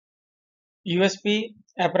USP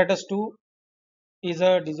Apparatus 2 is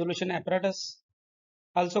a dissolution apparatus,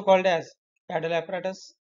 also called as paddle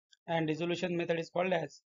apparatus, and dissolution method is called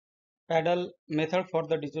as paddle method for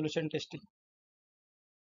the dissolution testing.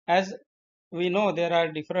 As we know, there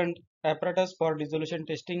are different apparatus for dissolution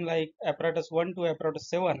testing like apparatus 1 to apparatus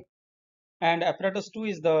 7, and apparatus 2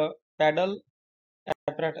 is the paddle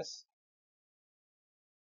apparatus.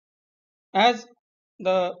 As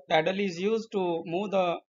the paddle is used to move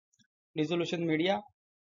the dissolution media,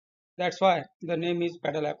 that's why the name is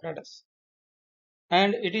paddle apparatus.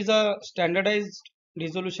 And it is a standardized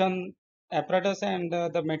dissolution apparatus, and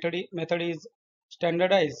the method is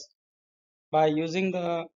standardized by using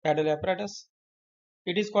the paddle apparatus.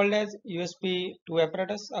 It is called as USP2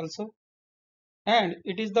 apparatus also, and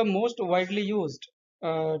it is the most widely used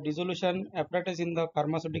dissolution apparatus in the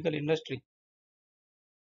pharmaceutical industry.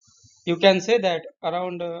 You can say that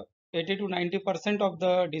around 80 to 90% of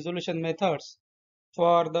the dissolution methods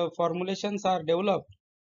for the formulations are developed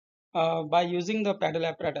by using the paddle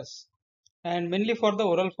apparatus, and mainly for the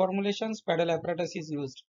oral formulations paddle apparatus is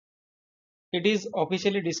used. It is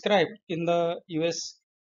officially described in the US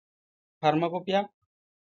Pharmacopoeia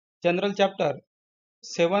General Chapter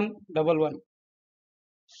 711,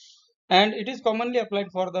 and it is commonly applied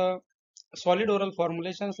for the solid oral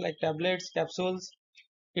formulations like tablets, capsules.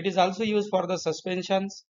 It is also used for the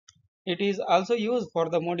suspensions. It is also used for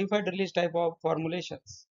the modified release type of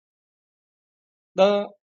formulations. The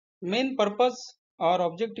main purpose or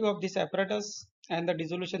objective of this apparatus and the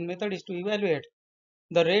dissolution method is to evaluate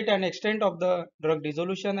the rate and extent of the drug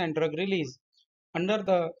dissolution and drug release under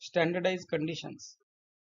the standardized conditions.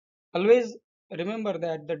 Always remember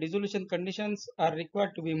that the dissolution conditions are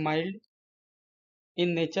required to be mild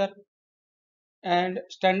in nature, and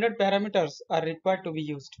standard parameters are required to be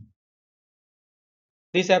used.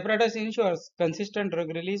 This apparatus ensures consistent drug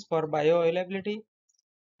release for bioavailability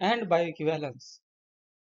and bioequivalence.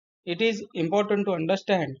 It is important to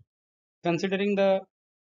understand, considering the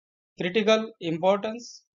critical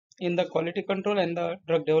importance in the quality control and the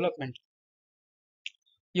drug development.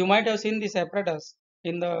 You might have seen this apparatus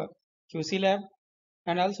in the QC lab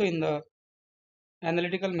and also in the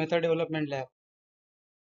analytical method development lab.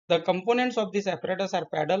 The components of this apparatus are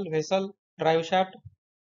paddle, vessel, drive shaft,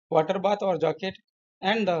 water bath or jacket,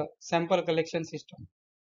 and the sample collection system.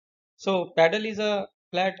 So paddle is a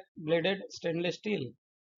flat bladed stainless steel.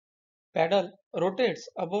 Paddle rotates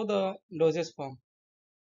above the dosage form.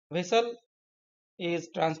 Vessel is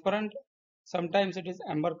transparent. Sometimes it is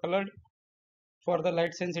amber colored for the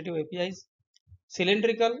light sensitive APIs.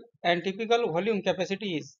 Cylindrical and typical volume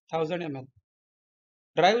capacity is 1000 ml.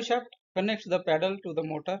 Drive shaft connects the paddle to the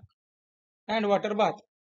motor, and water bath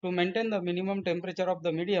to maintain the minimum temperature of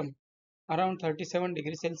the medium around 37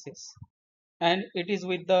 degrees Celsius. And it is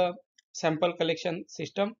with the sample collection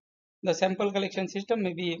system. The sample collection system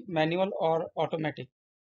may be manual or automatic.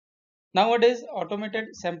 Nowadays, automated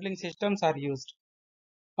sampling systems are used.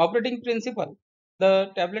 Operating principle: the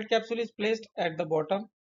tablet capsule is placed at the bottom.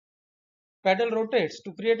 Paddle rotates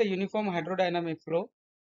to create a uniform hydrodynamic flow.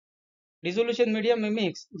 Dissolution medium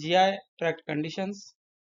mimics GI tract conditions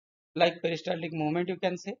like peristaltic movement, you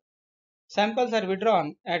can say. Samples are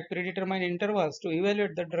withdrawn at predetermined intervals to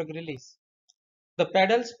evaluate the drug release. The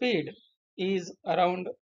paddle speed is around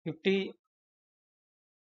 50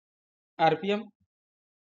 rpm.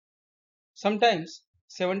 Sometimes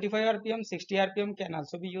 75 rpm, 60 rpm can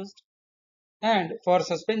also be used. And for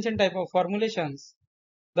suspension type of formulations,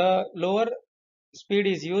 the lower speed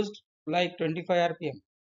is used like 25 rpm.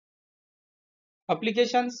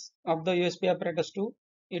 Applications of the USP Apparatus 2.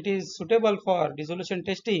 It is suitable for dissolution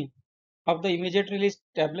testing of the immediate release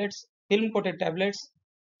tablets, film coated tablets,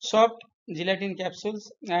 soft gelatin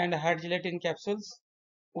capsules and hard gelatin capsules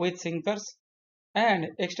with sinkers, and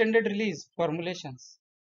extended release formulations.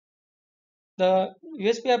 The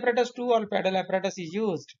USP Apparatus 2 or paddle apparatus is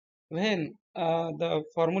used when the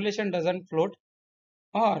formulation doesn't float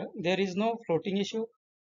or there is no floating issue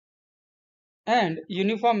and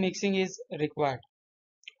uniform mixing is required.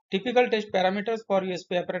 Typical test parameters for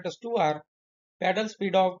USP Apparatus 2 are paddle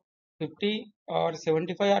speed of 50 or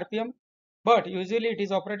 75 rpm, but usually it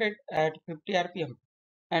is operated at 50 rpm,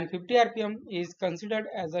 and 50 rpm is considered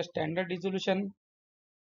as a standard dissolution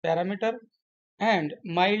parameter and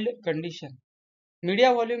mild condition.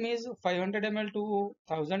 Media volume is 500 ml to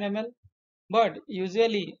 1000 ml, but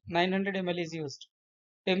usually 900 ml is used.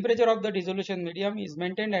 Temperature of the dissolution medium is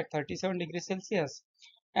maintained at 37 degrees Celsius,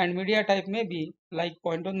 and media type may be like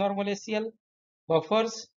 0.1 normal HCl,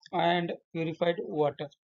 buffers and purified water.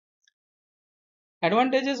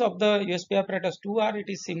 Advantages of the USP apparatus 2 are it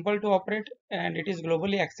is simple to operate and it is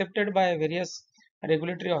globally accepted by various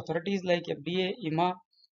regulatory authorities like FDA, EMA.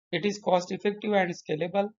 It is cost effective and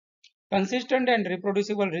scalable. Consistent and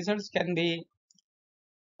reproducible results can be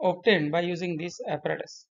obtained by using this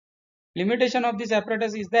apparatus. Limitation of this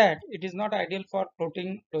apparatus is that it is not ideal for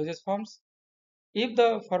floating dosage forms. If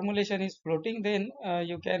the formulation is floating, then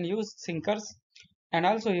you can use sinkers, and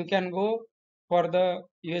also you can go for the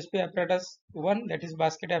USP apparatus 1, that is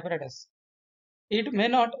basket apparatus. It may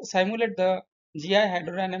not simulate the GI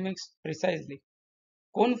hydrodynamics precisely.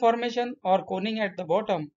 Cone formation or coning at the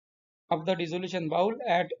bottom of the dissolution bowl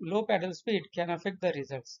at low paddle speed can affect the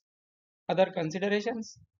results. Other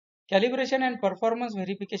considerations: calibration and performance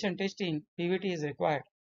verification testing (PVT) is required.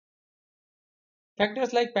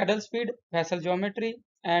 Factors like paddle speed, vessel geometry,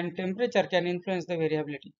 and temperature can influence the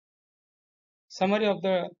variability. Summary of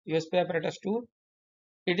the USP apparatus 2: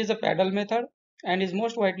 it is a paddle method and is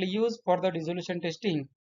most widely used for the dissolution testing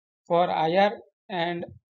for IR and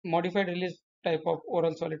modified release type of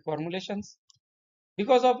oral solid formulations.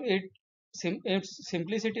 Because of its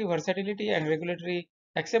simplicity, versatility, and regulatory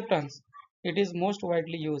acceptance, it is most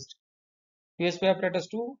widely used. USP apparatus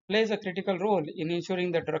 2 plays a critical role in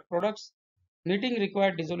ensuring the drug products meeting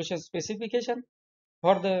required dissolution specification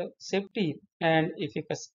for the safety and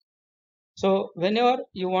efficacy. So whenever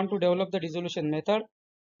you want to develop the dissolution method,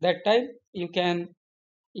 that time you can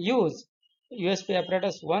use USP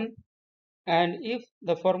apparatus 1, and if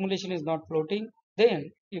the formulation is not floating,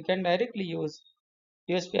 then you can directly use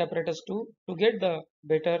USP apparatus 2 to get the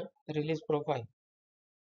better release profile.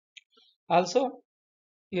 Also,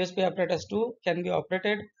 USP apparatus 2 can be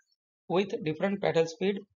operated with different paddle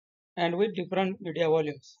speed and with different media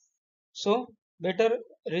volumes. So better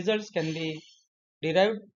results can be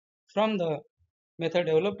derived from the method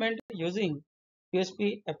development using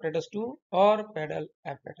USP apparatus 2 or paddle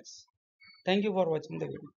apparatus. Thank you for watching the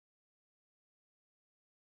video.